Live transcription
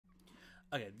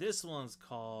Okay, this one's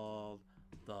called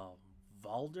the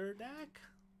Vourdalak.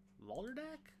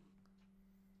 Vourdalak?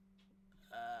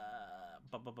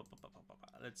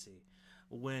 Let's see.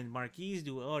 When Marquis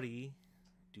d'Ory,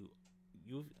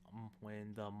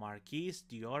 when the Marquis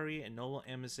d'Ory, a noble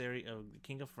emissary of the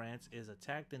King of France, is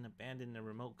attacked and abandoned in a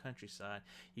remote countryside,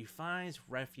 he finds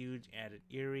refuge at an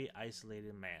eerie,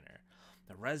 isolated manor.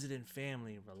 The resident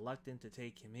family, reluctant to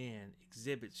take him in,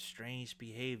 exhibits strange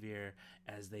behavior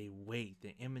as they wait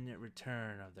the imminent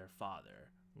return of their father,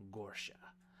 Gorcha.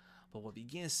 But what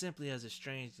begins simply as a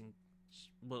strange,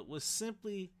 what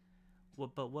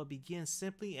begins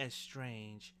simply as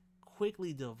strange,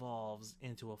 quickly devolves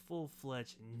into a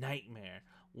full-fledged nightmare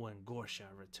when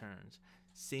Gorcha returns,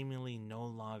 seemingly no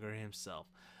longer himself.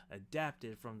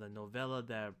 Adapted from the novella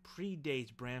that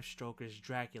predates Bram Stoker's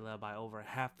Dracula by over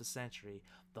half a century,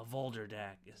 the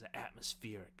Vourdalak is an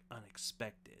atmospheric,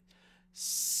 unexpected,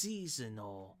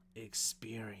 seasonal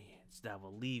experience that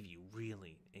will leave you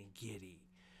reeling and giddy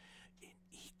in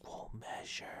equal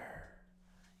measure.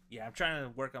 Yeah, I'm trying to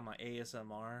work on my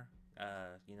ASMR.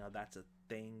 You know, that's a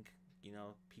thing. You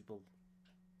know, people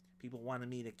wanted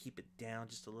me to keep it down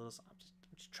just a little. So I'm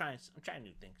just trying. I'm trying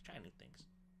new things.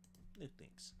 New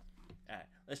things. All right,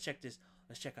 let's check this.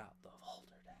 Let's check out the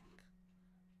Vourdalak.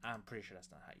 I'm pretty sure that's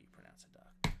not how you pronounce it, dog.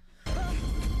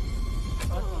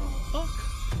 What the fuck?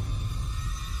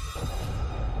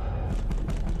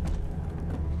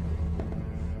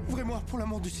 Ouvrez-moi, pour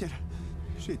l'amour du ciel.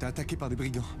 J'ai été attaqué par des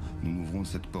brigands. Nous n'ouvrons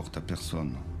cette porte à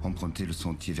personne. Empruntez le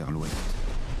sentier vers l'ouest.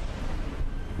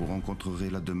 Vous rencontrerez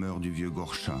la demeure du vieux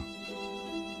Gorcha.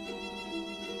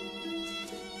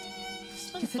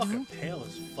 Que faites-vous?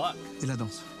 Et la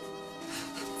danse.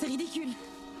 C'est ridicule.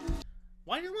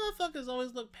 Why do motherfuckers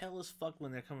always look pale as fuck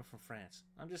when they're coming from France?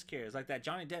 I'm just curious. Like that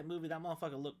Johnny Depp movie, that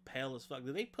motherfucker looked pale as fuck.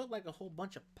 Did they put like a whole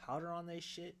bunch of powder on their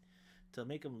shit to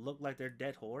make them look like they're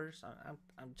dead whores?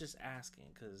 I'm just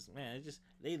asking, cause man,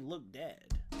 they look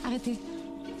dead. Arrêtez.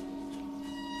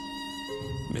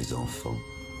 Mes enfants,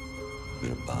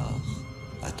 je pars.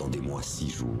 Attendez-moi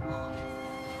 6 jours.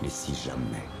 Mais si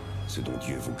jamais, ce dont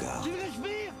Dieu vous garde,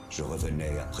 je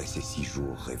revenais après ces 6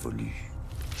 jours révolus,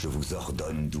 je vous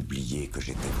ordonne d'oublier que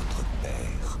j'étais votre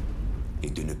père et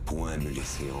de ne point me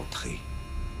laisser entrer,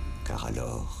 car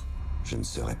alors je ne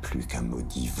serai plus qu'un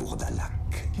maudit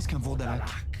Vourdalak. Qu'est-ce qu'un Vourdalak?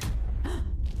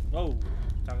 Oh,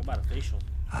 talk about a facial.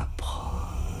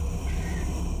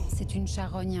 C'est une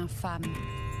charogne infâme,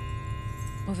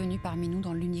 revenue parmi nous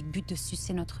dans l'unique but de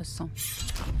sucer notre sang.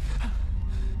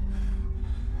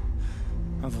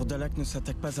 Un Vourdalak ne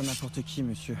s'attaque pas à n'importe qui,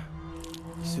 monsieur.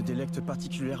 Il se délecte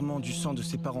particulièrement du sang de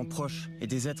ses parents proches et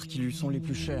des êtres qui lui sont les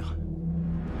plus chers.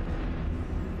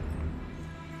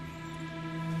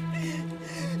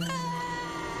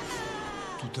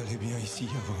 Tout allait bien ici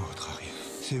avant votre arrivée.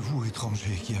 C'est vous,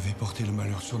 étrangers, qui avez porté le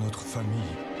malheur sur notre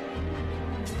famille.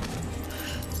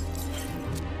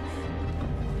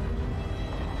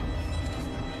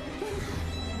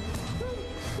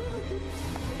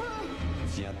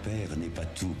 Si un père n'est pas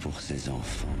tout pour ses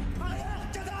enfants,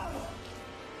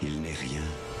 il n'est rien.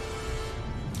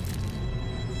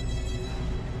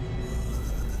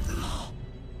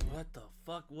 What the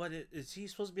fuck? What is he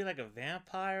supposed to be, like a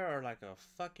vampire or like a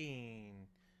fucking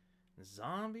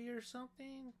zombie or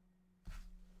something?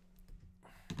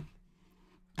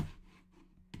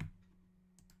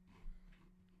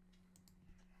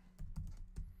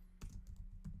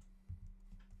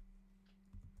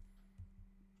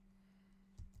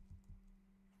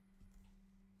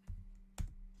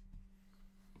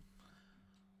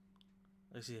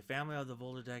 Let's see. The Family of the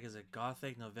Vourdalak is a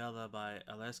gothic novella by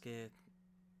Aleksey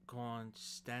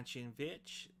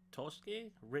Konstantinovich Tolstoy,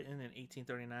 written in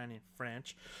 1839 in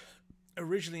French.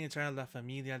 Originally entitled La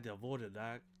Familia de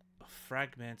Vourdalak,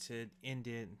 fragmented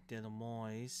Indien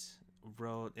Devolves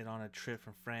wrote it on a trip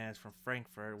from France, from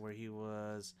Frankfurt, where he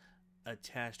was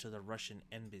attached to the Russian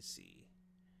embassy.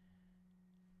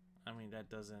 I mean, that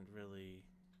doesn't really...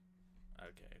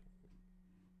 Okay.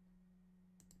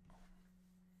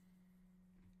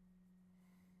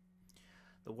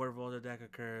 The word Vourdalak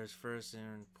occurs first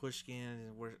in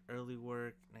Pushkin's early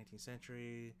work, 19th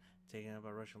century, taken up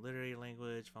by Russian literary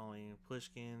language, following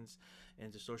Pushkin's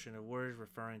and distortion of words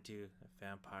referring to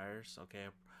vampires. Okay,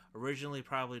 originally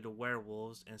probably to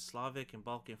werewolves. In Slavic and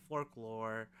Balkan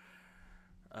folklore,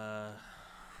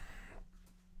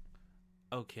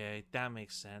 okay, that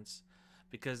makes sense,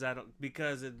 because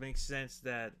it makes sense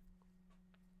that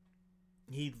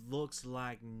he looks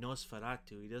like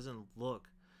Nosferatu.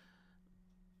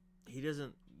 He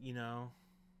doesn't, you know.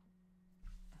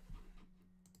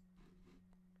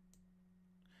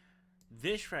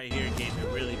 This right here gave me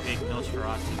really big Nosferatu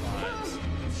Nosferatu vibes.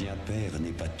 Si un père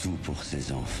n'est pas tout pour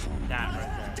ses enfants, That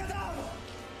right there.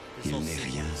 This il whole n'est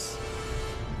rien. sequence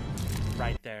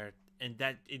right there, and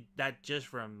that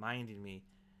just reminded me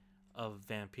of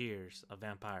vampires.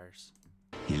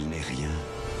 Il n'est rien.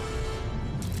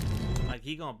 Like,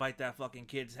 he gonna bite that fucking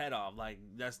kid's head off. Like,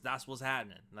 that's what's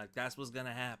happening. Like, that's what's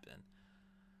gonna happen.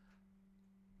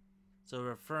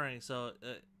 So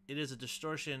it is a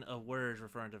distortion of words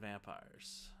referring to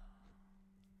vampires.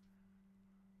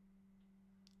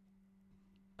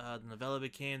 The novella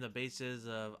became the basis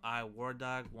of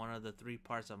Vourdlak, one of the three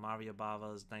parts of Maria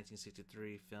Bava's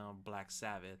 1963 film Black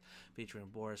Sabbath, featuring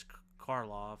Boris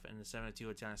Karloff, and the 1972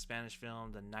 Italian-Spanish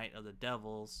film The Night of the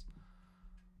Devils,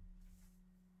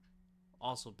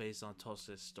 also based on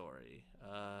Tolstoy's story.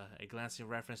 A glancing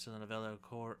reference to the novella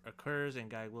occurs in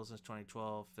Guy Wilson's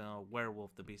 2012 film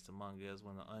Werewolf: The Beast Among Us,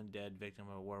 when the undead victim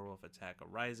of a werewolf attack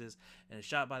arises and is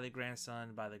shot by the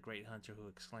grandson by the great hunter, who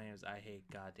exclaims, "I hate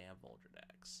goddamn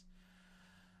Vourdalaks."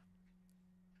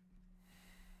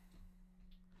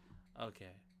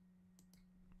 Okay.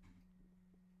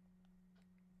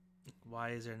 Why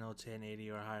is there no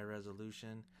 1080 or higher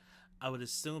resolution? I would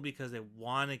assume because they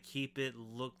want to keep it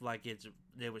look like it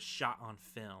was shot on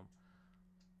film.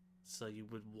 So you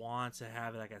would want to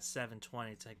have it like a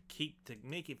 720 to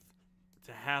make it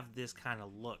to have this kind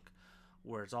of look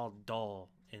where it's all dull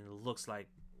and it looks like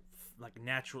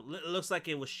natural. It looks like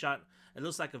it was shot. It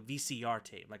looks like a VCR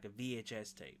tape, like a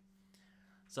VHS tape.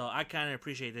 So I kind of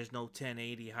appreciate there's no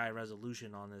 1080 high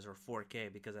resolution on this or 4K,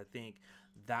 because I think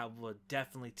that would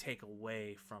definitely take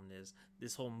away from this.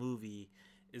 This whole movie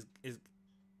is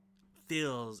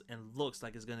feels and looks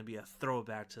like it's going to be a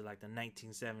throwback to like the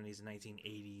 1970s and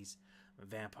 1980s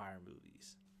vampire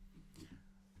movies.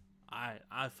 I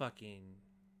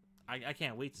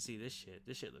can't wait to see this shit.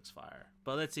 This shit looks fire.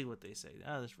 But let's see what they say.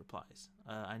 This replies.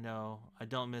 I know I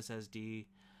don't miss SD.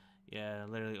 Yeah,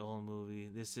 literally old movie.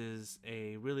 This is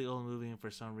a really old movie, and for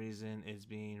some reason it's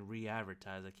being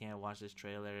re-advertised. I can't watch this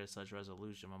trailer at such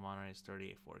resolution. My monitor is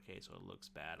 38 4K, so it looks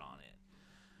bad on it.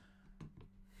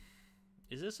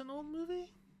 Is this an old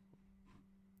movie?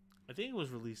 I think it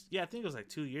was released. Yeah, I think it was like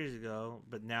 2 years ago,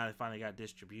 but now they finally got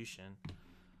distribution.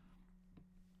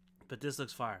 But this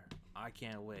looks fire. I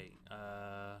can't wait.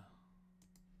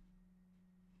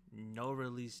 No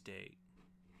release date.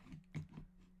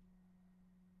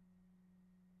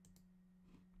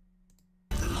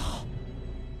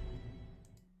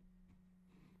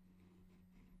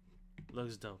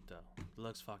 Looks dope though.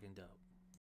 Looks fucking dope.